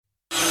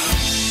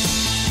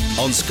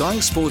On Sky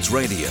Sports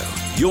Radio,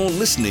 you're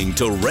listening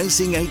to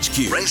Racing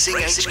HQ. Racing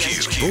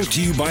HQ. Brought to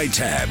you by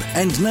Tab.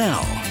 And now,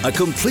 a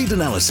complete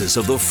analysis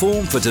of the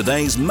form for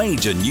today's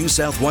major New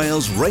South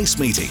Wales race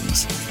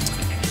meetings.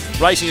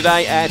 Racing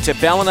today at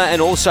Ballina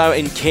and also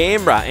in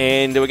Canberra.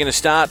 And we're going to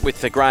start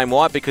with Graham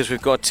White because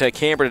we've got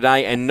Canberra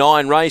today and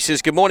 9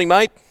 races. Good morning,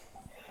 mate.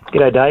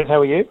 G'day, Dave.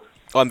 How are you?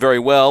 I'm very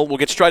well. We'll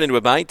get straight into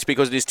it, mate,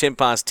 because it is 10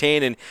 past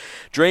 10. And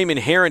Dream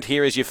Inherent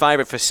here is your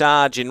favourite for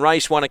Sarge in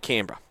race 1 at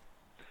Canberra.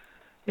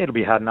 It'll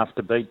be hard enough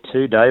to beat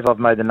too, Dave. I've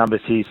made the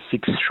numbers here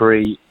 6,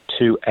 3,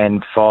 2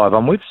 and 5.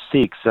 I'm with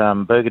 6,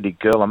 Burgundy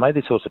Girl. I made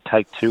this horse a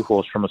Take 2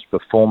 horse from its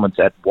performance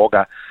at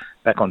Wagga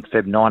back on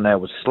Feb 9. Now,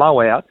 it was slow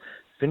out,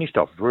 finished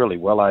off really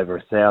well over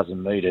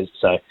 1,000 metres.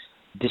 So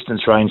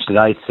distance range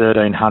today,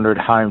 1,300,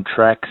 home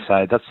track.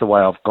 So that's the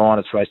way I've gone.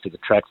 It's raced to the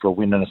track for a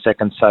win in a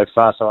second so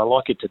far. So I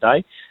like it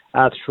today.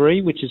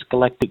 3, which is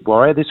Galactic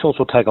Warrior. This horse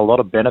will take a lot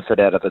of benefit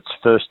out of its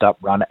first up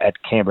run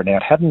at Canberra. Now,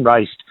 it hadn't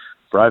raced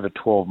for over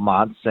 12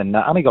 months and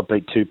only got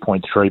beat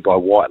 2.3 by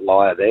White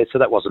Liar there, so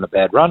that wasn't a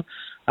bad run.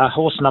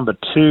 Horse number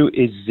 2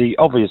 is the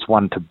obvious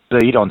one to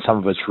beat on some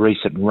of its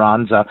recent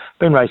runs.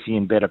 Been racing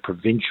in better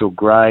provincial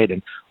grade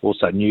and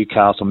also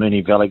Newcastle,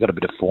 Moonee Valley, got a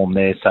bit of form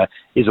there, so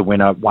is a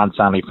winner once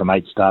only from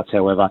 8 starts,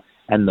 however,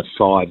 and the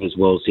 5 as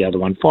well as the other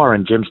one. Fire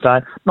and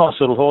Gemstone, nice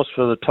little horse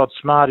for the Todd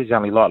Smart. He's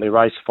only lightly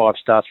raced, 5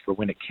 starts for a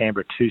win at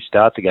Canberra 2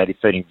 starts ago,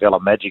 defeating Vela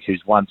Magic,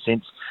 who's won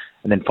since,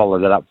 and then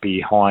followed that up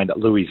behind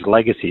Louis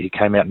Legacy, who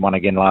came out and won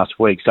again last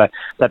week. So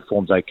that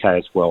form's okay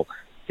as well.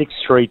 6,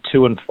 3,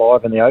 2 and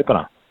 5 in the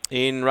opener.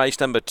 In race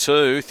number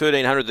 2,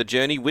 1,300 The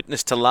Journey,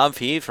 Witness to Love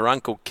here for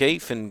Uncle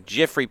Keith and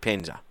Jeffrey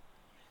Penza.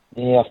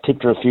 Yeah, I've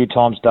tipped her a few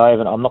times,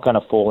 Dave, and I'm not going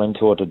to fall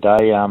into her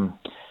today.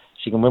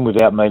 She can win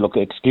without me. Look,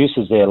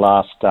 excuses there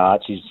last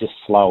start. She's just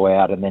slow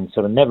out and then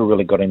sort of never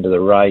really got into the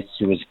race.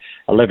 She was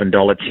 $11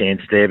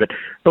 chance there. But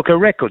look, her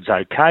record's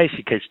okay.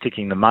 She keeps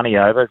ticking the money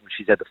over.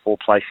 She's had the 4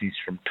 placings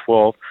from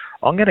 12.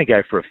 I'm going to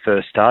go for a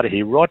first starter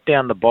here. Right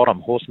down the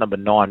bottom, horse number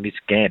 9, Miss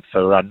Gant for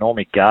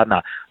Normie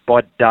Gardner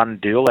by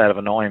Dundeel out of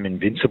an I Am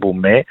Invincible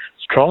mare.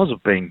 His trials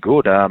have been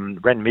good. Ran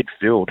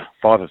midfield,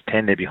 5 of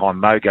 10 there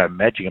behind Mogo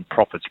Magic and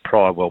Prophet's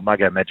Pride. Well,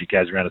 Mogo Magic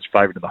goes around as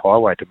favourite in the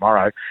highway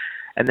tomorrow.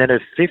 And then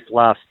her 5th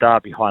last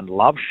start behind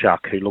Love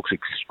Shuck, who looks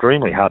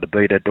extremely hard to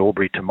beat at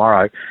Albury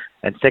tomorrow.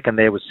 And second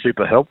there was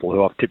Super Helpful,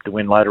 who I've tipped to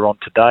win later on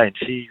today. And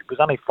she was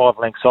only 5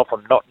 lengths off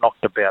and not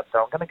knocked about. So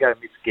I'm going to go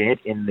Miss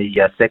Gant in the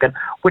second.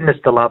 Witness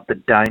to Love the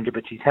Danger,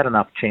 but she's had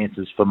enough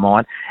chances for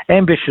mine.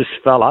 Ambitious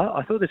Fella.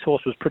 I thought this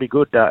horse was pretty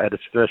good at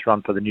its first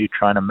run for the new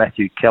trainer,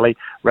 Matthew Kelly.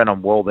 Ran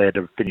on well there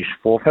to finish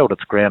 4th. Held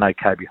its ground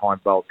okay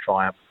behind Bold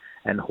Triumph.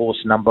 And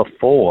horse number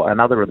 4,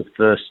 another of the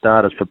first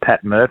starters for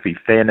Pat Murphy.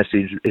 Fairness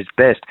is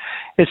best.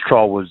 His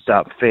trial was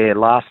fair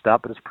last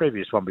up, but his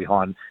previous one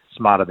behind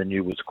Smarter Than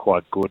You was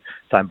quite good.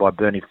 Same by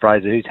Bernie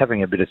Fraser, who's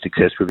having a bit of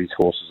success with his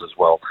horses as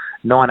well.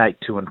 9, 8,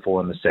 2 and 4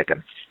 in the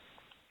second.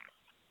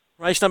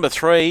 Race number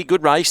 3,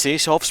 good race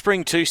this.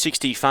 Offspring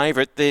 260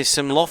 favourite. There's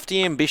some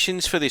lofty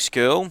ambitions for this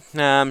girl.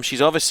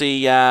 She's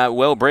obviously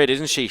well bred,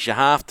 isn't she? She's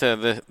half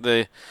to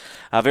the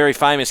very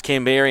famous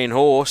Cambarian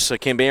horse, a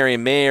Cambarian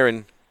mare,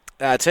 and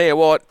I tell you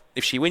what,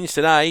 if she wins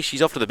today,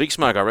 she's off to the big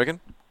smoke, I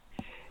reckon.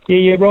 Yeah,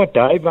 you're right,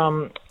 Dave.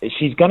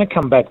 She's going to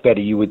come back better,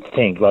 you would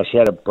think. Like, she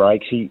had a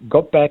break. She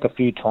got back a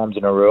few times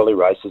in her early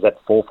races.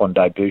 At 4th on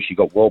debut, she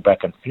got well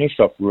back and finished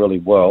off really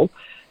well.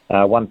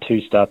 Won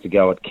 2 starts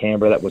ago at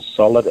Canberra. That was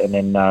solid. And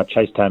then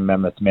chased home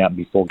Mammoth Mountain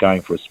before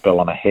going for a spell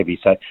on a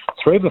heavy. So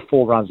 3 of the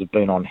 4 runs have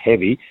been on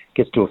heavy.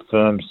 Gets to a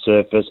firm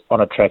surface.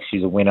 On a track,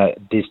 she's a winner.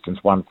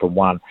 Distance 1 for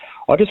 1.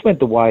 I just went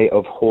the way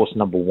of horse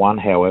number 1,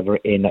 however,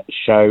 in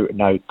Show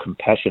No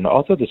Compassion.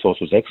 I thought this horse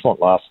was excellent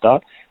last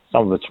start.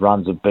 Some of its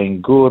runs have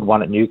been good.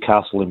 One at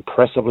Newcastle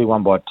impressively,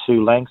 won by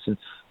 2 lengths, and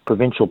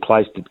provincial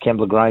placed at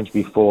Kembla Grange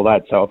before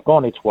that. So I've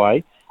gone its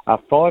way.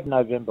 5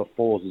 November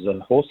 4s is a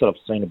horse that I've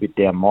seen a bit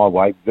down my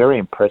way. Very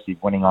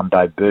impressive, winning on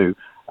debut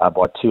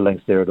by 2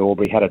 lengths there at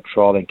Albury. Had a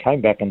trial, then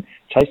came back and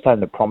chased home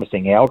the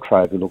promising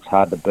Altrove, who looks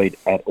hard to beat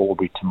at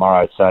Albury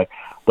tomorrow. So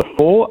the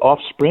 4,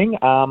 Offspring,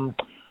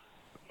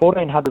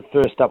 1,400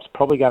 first up's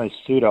probably going to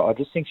suit her. I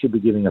just think she'll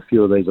be giving a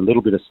few of these a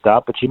little bit of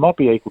start, but she might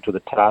be equal to the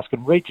task.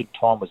 And Regent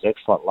Time was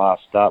excellent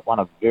last start. Won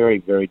a very,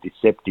 very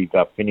deceptive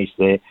finish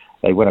there.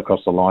 They went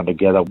across the line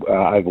together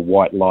over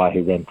White Liar,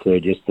 who ran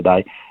 3rd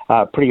yesterday.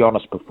 Pretty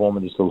honest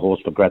performance, this little horse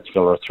for Gratz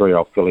Fella, a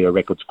 3-year-old filly. Her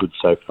record's good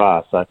so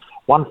far. So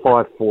 1,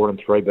 5, 4 and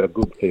 3, but a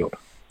good field.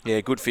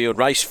 Yeah, good field.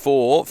 Race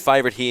 4,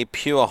 favourite here,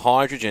 Pure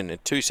Hydrogen,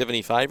 at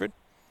 270 favourite.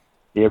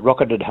 Yeah,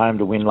 rocketed home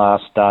to win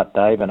last start,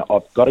 Dave, and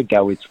I've got to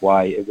go its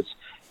way.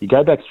 You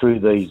go back through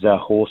these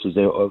horses,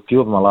 there a few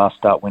of them are last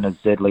start winners,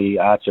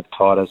 Zedley, Archer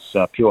Titus,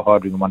 Pure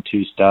Hydrogen won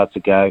 2 starts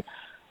ago.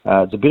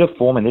 There's a bit of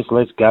form in this.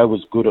 Let's Go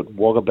was good at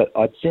Wagga, but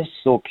I just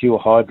saw Pure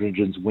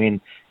Hydrogen's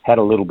win had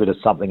a little bit of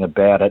something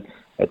about it.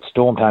 It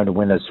stormed home to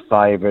win as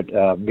favourite.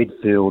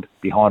 Midfield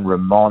behind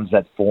Ramons,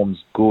 that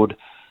form's good.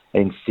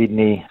 In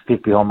Sydney,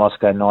 5th behind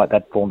Moscow Night,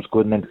 that form's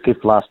good. And then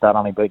 5th last start,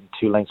 only beaten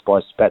 2 lengths by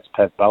Spats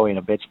Pav Bowie in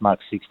a benchmark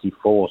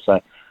 64.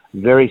 So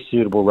Very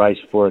suitable race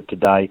for it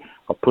today.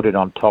 I'll put it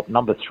on top.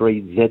 Number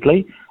 3,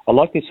 Zedley. I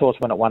like this horse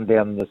when it won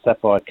down the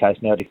Sapphire Case.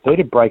 Now, it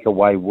defeated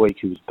Breakaway Week,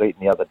 who was beaten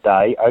the other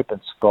day.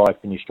 Open Sky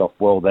finished off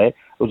well there. It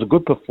was a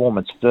good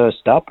performance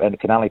first up, and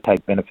it can only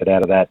take benefit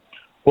out of that.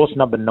 Horse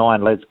number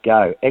 9, Let's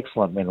Go.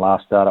 Excellent win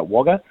last start at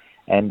Wagga,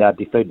 and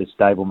defeated the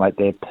stablemate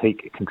there,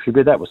 Peak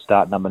Contributor. That was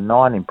start number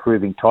 9,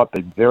 improving type,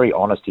 but very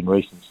honest in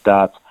recent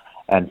starts.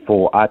 And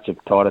 4, Arch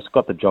of Titus,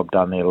 got the job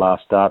done there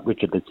last start.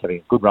 Richard Lee's having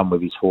a good run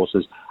with his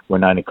horses.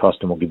 Renoni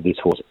Costin will give this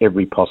horse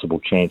every possible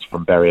chance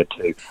from barrier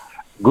 2.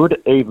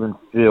 Good even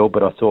feel,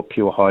 but I thought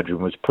Pure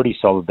Hydrogen was pretty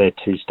solid there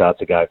 2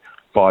 starts ago.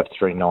 5,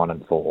 3, 9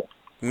 and 4.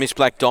 Miss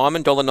Black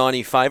Diamond,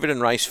 $1.90 favourite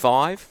in race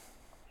 5.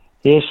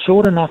 Yeah,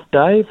 short enough,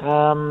 Dave.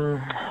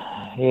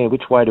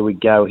 Which way do we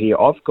go here?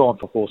 I've gone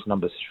for horse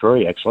number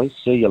 3, actually.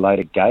 See You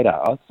Later Gator.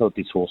 I thought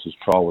this horse's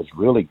trial was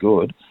really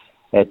good.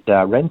 It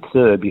ran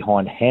third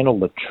behind Handle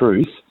the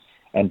Truth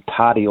and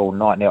Party All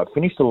Night. Now, it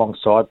finished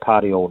alongside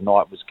Party All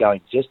Night, was going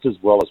just as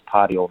well as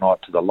Party All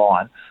Night to the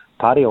line.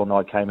 Party All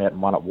Night came out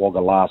and won at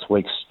Wagga last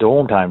week,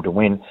 stormed home to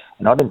win,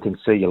 and I didn't think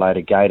See You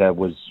Later Gator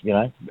was,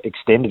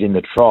 extended in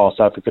the trial.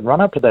 So if it can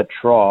run up to that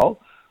trial,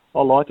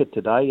 I like it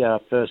today.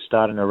 First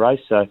start in a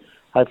race, so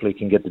hopefully it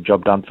can get the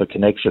job done for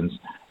Connections.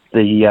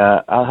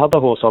 The other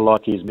horse I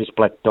like is Miss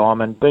Black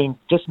Diamond, being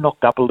just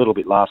knocked up a little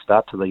bit last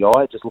start to the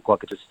eye. It just looked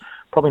like it just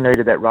probably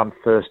needed that run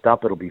first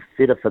up. It'll be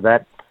fitter for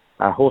that.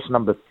 Horse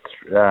number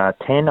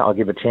 10, I'll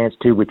give a chance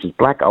to, which is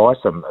Black Ice.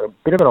 A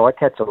bit of an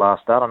eye-catcher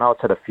last start. I know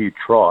it's had a few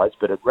tries,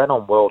 but it ran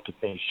on well to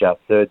finish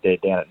third there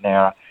down at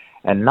Nowra.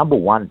 And number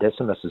 1,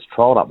 Decimus, has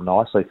trialled up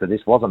nicely for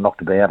this. Wasn't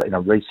knocked about in a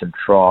recent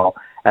trial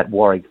at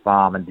Warwick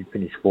Farm and did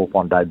finish 4th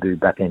on debut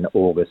back in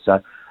August.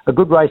 So a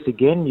good race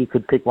again. You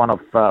could pick one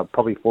of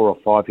probably 4 or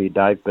 5 here,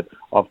 Dave, but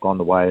I've gone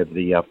the way of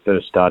the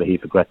first starter here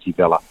for Grazie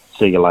Bella.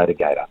 See You Later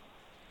Gator.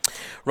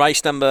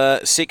 Race number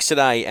 6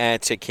 today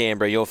at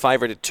Canberra. Your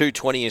favourite at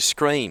 $2.20 is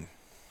Scream.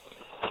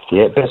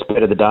 Yeah, best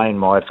bet of the day in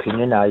my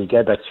opinion. You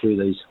go back through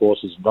these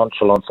horses.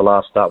 Nonchalant's the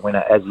last start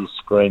winner, as is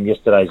Scream.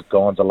 Yesterday's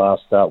Gone's a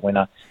last start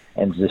winner,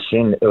 and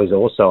Zashin was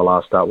also a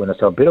last start winner.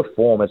 So a bit of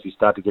form as we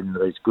start to get into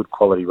these good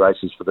quality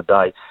races for the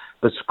day.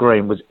 But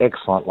Scream was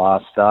excellent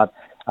last start.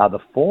 The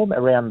form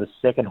around the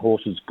second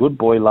horse is Good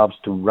Boy Loves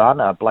to Run.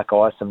 Black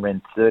Ice and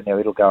ran third. Now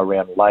it'll go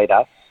around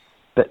later.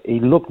 But he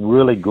looked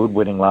really good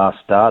winning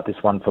last start.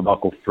 This one for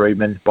Michael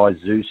Friedman by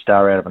Zoo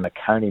Star out of an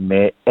Nakoni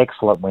mare.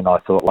 Excellent win, I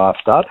thought, last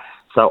start.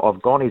 So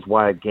I've gone his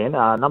way again.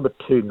 Number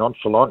 2,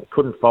 Nonchalant.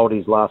 Couldn't fold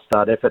his last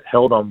start effort.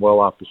 Held on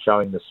well after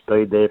showing the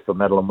speed there for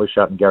Madeline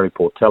Wishart and Gary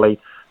Portelli.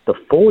 The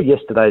 4,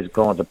 Yesterday's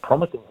Gone's a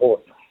promising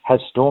horse. Has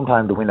stormed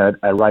home to win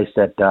a race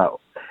at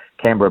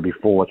Canberra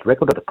before. Its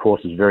record at the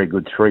course is very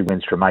good. 3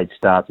 wins from 8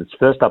 starts. It's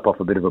first up off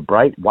a bit of a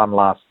break. One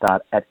last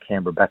start at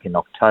Canberra back in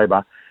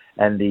October.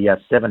 And the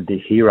 7 De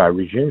Hero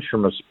resumes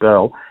from a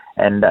spell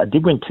and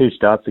did win 2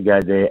 starts ago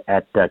there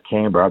at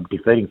Canberra,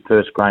 defeating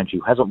First Grange,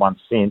 who hasn't won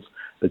since.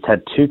 It's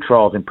had 2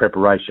 trials in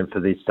preparation for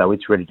this, so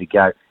it's ready to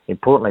go.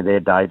 Importantly there,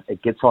 Dave,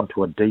 it gets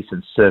onto a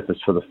decent surface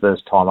for the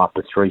first time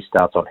after 3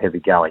 starts on heavy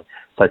going.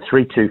 So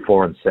 3, 2,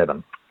 4 and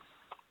 7.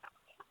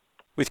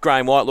 With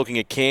Graham White looking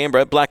at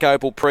Canberra, Black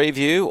Opal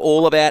preview,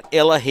 all about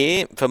Ella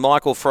here for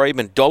Michael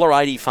Friedman,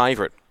 $1.80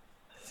 favourite.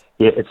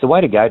 Yeah, it's the way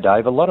to go,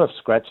 Dave. A lot of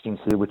scratchings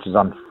here, which is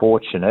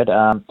unfortunate.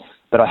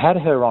 But I had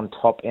her on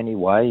top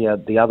anyway.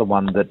 The other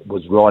one that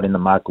was right in the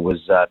market was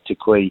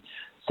Tikui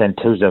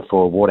Santuza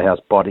for a Waterhouse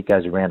bot. It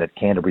goes around at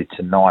Canterbury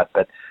tonight.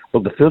 But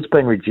look, the field's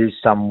been reduced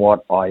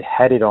somewhat. I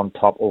had it on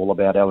top, all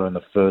about Ella in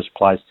the first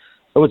place.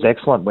 It was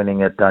excellent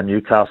winning at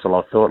Newcastle.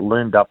 I thought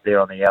loomed up there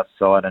on the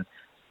outside and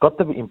got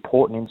the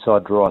important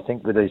inside draw. I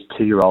think with these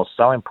 2-year-olds,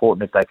 so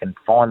important if they can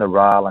find the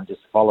rail and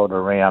just follow it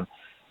around.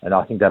 And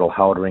I think that'll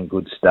hold her in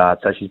good start.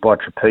 So she's by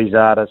Trapeze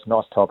Artist,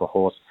 nice type of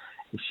horse.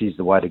 She's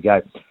the way to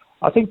go.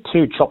 I think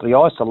 2, Chop the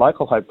Ice, a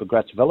local hope for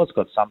Grazivella's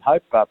got some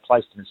hope.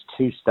 Placed in its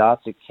 2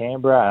 starts at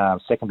Canberra.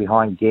 Second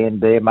behind Gan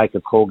Bear. Make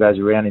a Call goes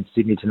around in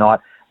Sydney tonight.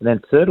 And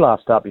then third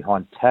last start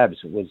behind Tabs.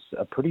 It was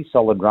a pretty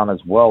solid run as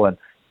well. And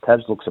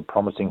Tabs looks a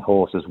promising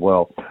horse as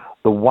well.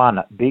 The 1,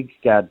 Big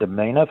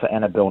Demeanor for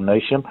Annabelle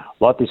Neesham.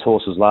 Like this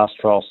horse's last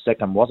trial,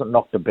 second. Wasn't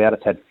knocked about.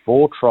 It's had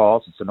 4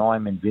 trials. It's an I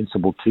Am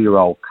Invincible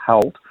 2-year-old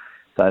colt.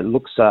 So it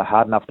looks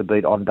hard enough to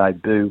beat on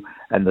debut.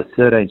 And the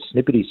 13,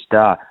 Snippety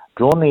Star,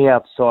 drawn the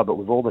outside, but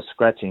with all the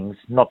scratchings,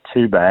 not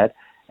too bad.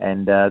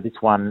 And this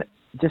one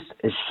just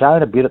has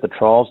shown a bit at the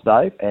trials,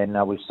 Dave. And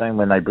we've seen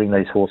when they bring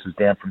these horses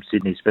down from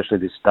Sydney, especially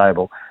this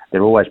stable,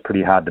 they're always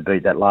pretty hard to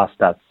beat. That last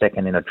start,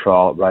 second in a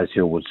trial at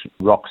Rosehill, was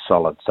rock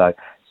solid. So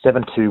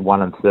 7, 2,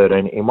 1 and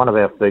 13 in one of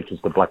our features,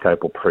 the Black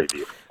Opal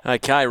preview.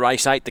 Okay,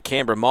 race 8, the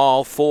Canberra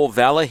Mile. 4,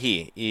 Valor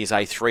here is a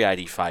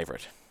 $3.80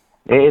 favourite.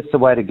 Yeah, it's the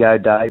way to go,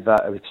 Dave.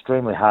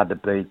 Extremely hard to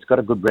beat. It's got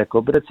a good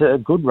record, but it's a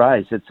good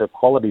race. It's a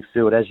quality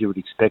field, as you would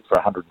expect for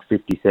a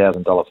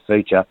 $150,000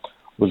 feature. It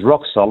was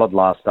rock solid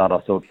last start, I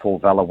thought, for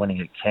Valor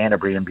winning at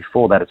Canterbury, and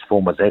before that its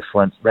form was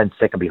excellent. Ran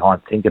second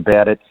behind Think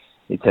About It.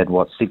 It's had,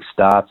 6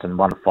 starts and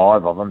won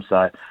 5 of them,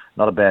 so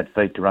not a bad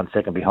feat to run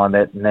second behind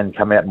that and then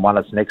come out and won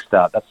its next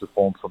start. That's the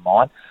form for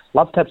mine.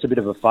 Love Tap's a bit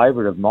of a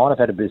favourite of mine. I've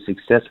had a bit of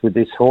success with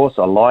this horse.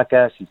 I like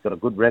her. She's got a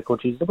good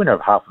record. She's the winner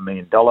of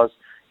 $500,000.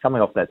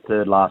 Coming off that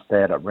third last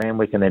out at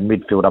Randwick and then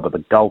midfield up at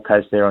the Gold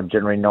Coast there on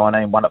January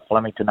 19, won at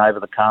Flemington over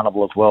the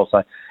Carnival as well.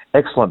 So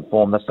excellent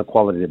form. That's the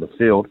quality of the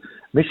field.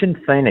 Mission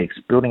Phoenix,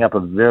 building up a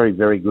very,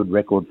 very good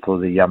record for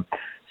the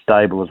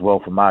stable as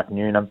well for Mark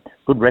Newnham.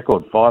 Good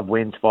record, 5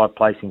 wins, 5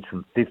 placings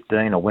from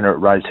 15, a winner at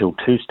Rosehill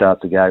 2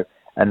 starts ago,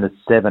 and the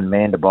 7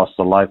 Mandaboss,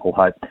 the local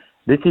hope.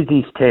 This is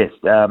his test.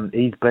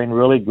 He's been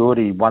really good.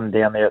 He won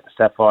down there at the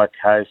Sapphire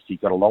Coast. He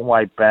got a long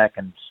way back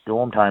and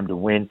stormed home to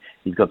win.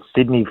 He's got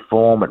Sydney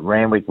form at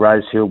Randwick,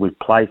 Rosehill with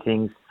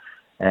playthings.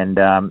 And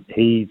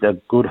he's a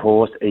good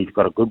horse. He's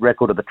got a good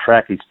record at the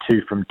track. He's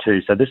 2 from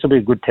 2. So this will be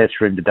a good test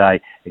for him today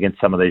against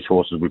some of these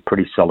horses with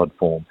pretty solid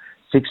form.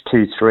 6,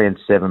 2, 3 and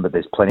 7, but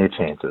there's plenty of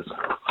chances.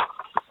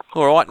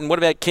 All right, and what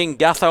about King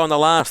Gutho on the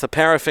last? The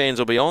Parafans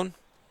will be on.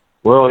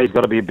 Well, he's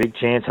got to be a big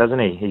chance,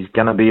 hasn't he? He's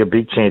going to be a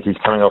big chance. He's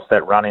coming off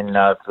that run in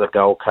for the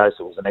Gold Coast.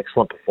 It was an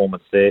excellent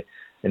performance there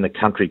in the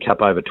Country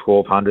Cup over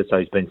 1,200, so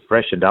he's been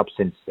freshened up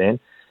since then.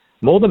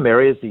 More the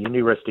merrier is the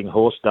interesting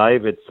horse,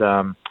 Dave. It's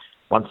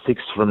won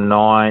 6 from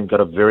 9,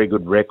 got a very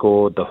good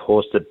record. The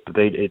horse that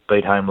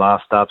beat home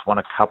last start's won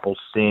a couple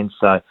since,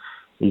 so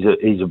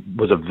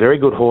was a very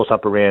good horse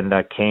up around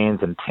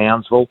Cairns and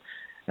Townsville.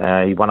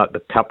 He won at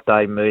the Cup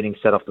Day meeting,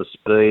 set off the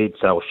speed,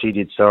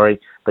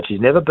 but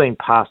she's never been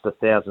past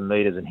 1,000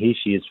 metres, and here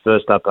she is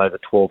first up over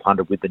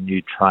 1,200 with the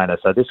new trainer.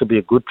 So this will be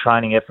a good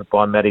training effort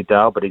by Matty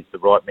Dale, but he's the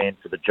right man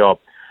for the job.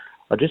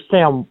 I just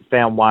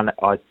found one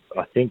I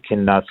think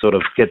can sort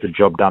of get the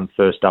job done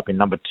first up in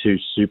number 2,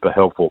 Super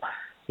Helpful.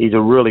 He's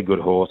a really good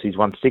horse. He's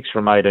won 6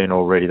 from 18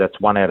 already. That's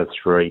 1 out of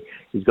 3.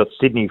 He's got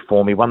Sydney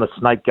form. He won the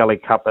Snake Gully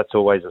Cup. That's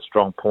always a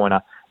strong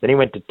pointer. Then he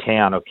went to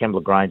town, or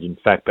Kembla Grange, in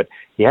fact, but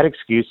he had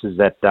excuses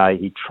that day.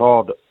 He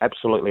trialled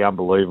absolutely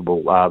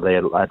unbelievable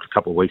there a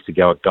couple of weeks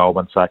ago at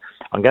Goulburn. So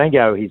I'm going to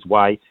go his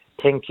way.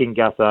 10 King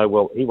Gutho,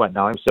 well, he won't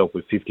know himself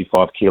with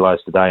 55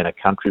 kilos today in a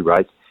country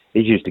race.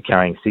 He's used to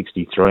carrying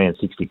 63 and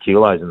 60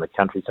 kilos in the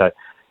country. So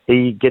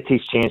he gets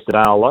his chance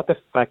today. I like the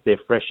fact they've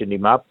freshened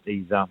him up.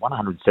 He's won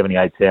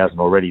 178,000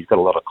 already. He's got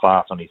a lot of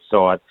class on his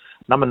side.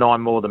 Number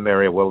 9, More the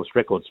Merrier. Well, this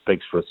record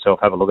speaks for itself.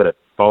 Have a look at it.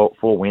 4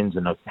 wins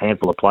and a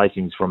handful of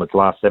placings from its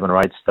last 7 or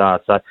 8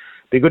 starts. So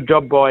be a good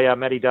job by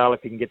Matty Dale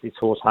if he can get this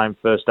horse home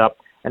first up.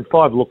 And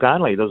 5, Look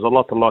Only. There's a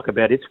lot to like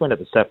about its win at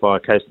the Sapphire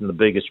Coast in the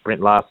Bega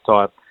Sprint last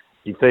time.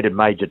 Defeated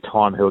Major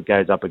Time, who it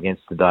goes up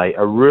against today.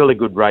 A really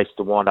good race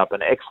to wind up.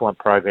 An excellent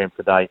program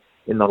today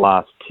in the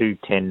last 2,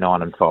 10,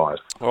 9 and 5.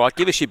 All right,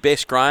 give us your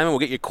best, Graham, and we'll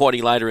get your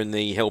quaddie later in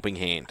the helping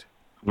hand.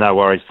 No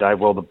worries, Dave.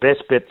 Well, the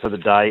best bet for the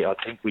day, I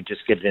think we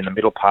just get it in the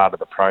middle part of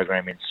the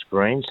program in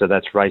Scream. So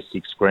that's Race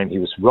 6 Scream. He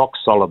was rock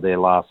solid there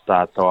last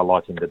start, so I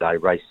like him today.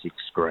 Race 6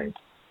 Scream.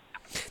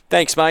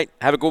 Thanks, mate.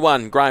 Have a good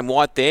one. Graham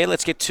White there.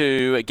 Let's get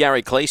to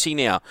Gary Cleese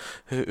now,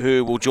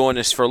 who will join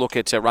us for a look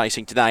at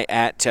racing today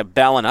at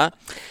Ballina.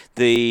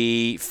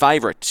 The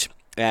favourite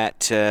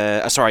at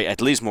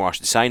Lismore, I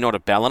should say, not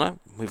at Ballina.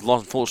 We've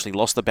unfortunately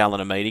lost the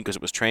Ballina meeting because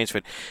it was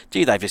transferred.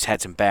 Gee, they've just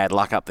had some bad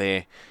luck up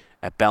there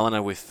at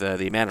Ballina with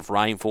the amount of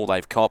rainfall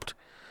they've copped.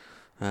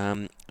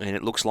 And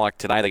it looks like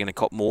today they're going to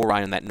cop more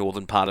rain in that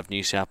northern part of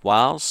New South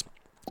Wales.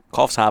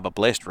 Coffs Harbour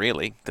blessed,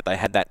 really, that they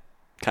had that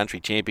country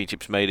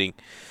championships meeting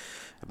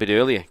a bit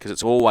earlier because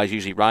it's always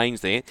usually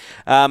rains there.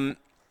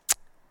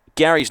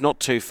 Gary's not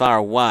too far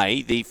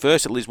away. The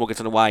first at Lismore gets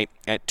underway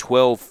at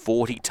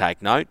 12:40,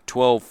 take note,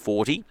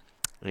 12:40.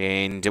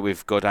 And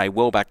we've got a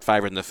well-backed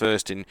favourite in the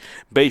first in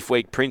Beef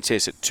Week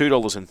Princess at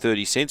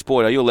 $2.30.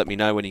 Boy, you'll let me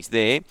know when he's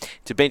there.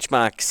 To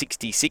benchmark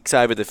 66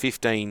 over the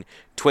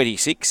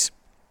 15.26.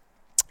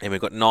 And we've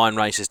got 9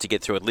 races to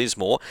get through at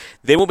Lismore.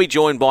 Then we'll be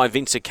joined by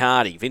Vince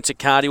Accardi. Vince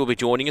Accardi will be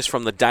joining us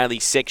from the Daily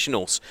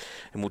Sectionals.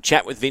 And we'll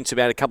chat with Vince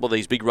about a couple of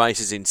these big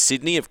races in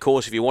Sydney. Of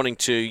course, if you're wanting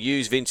to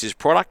use Vince's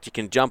product, you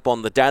can jump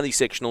on the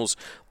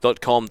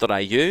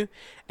dailysectionals.com.au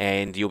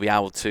and you'll be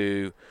able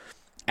to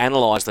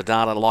analyse the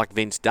data like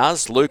Vince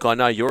does. Luke, I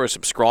know you're a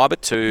subscriber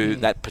to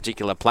that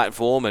particular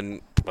platform,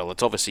 and well,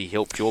 it's obviously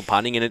helped your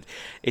punting, and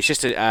it's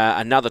just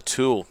another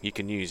tool you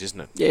can use, isn't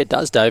it? Yeah, it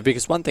does, Dave,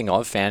 because one thing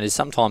I've found is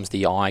sometimes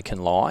the eye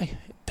can lie,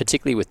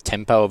 particularly with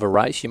tempo of a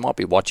race. You might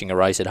be watching a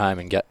race at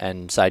home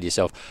and say to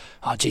yourself,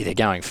 oh, gee, they're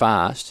going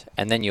fast,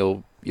 and then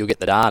you'll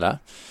get the data.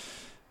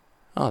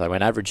 Oh, they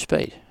went average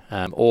speed.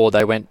 Or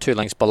they went 2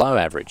 lengths below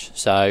average.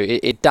 So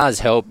it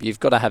does help. You've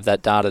got to have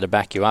that data to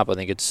back you up. I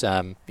think it's,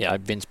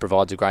 Vince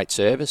provides a great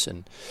service,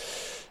 and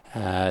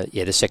the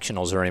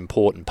sectionals are an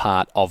important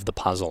part of the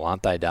puzzle,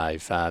 aren't they,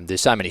 Dave?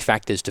 There's so many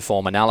factors to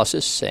form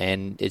analysis,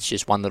 and it's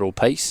just one little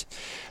piece.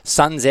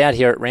 Sun's out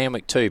here at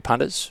Randwick too,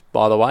 punters,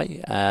 by the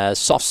way.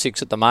 Soft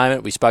 6 at the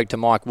moment. We spoke to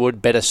Mike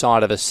Wood, better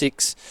side of a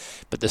 6,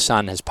 but the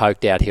sun has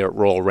poked out here at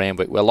Royal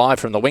Randwick. We're live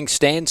from the Winx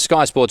stand,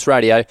 Sky Sports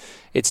Radio.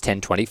 It's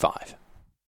 10:25.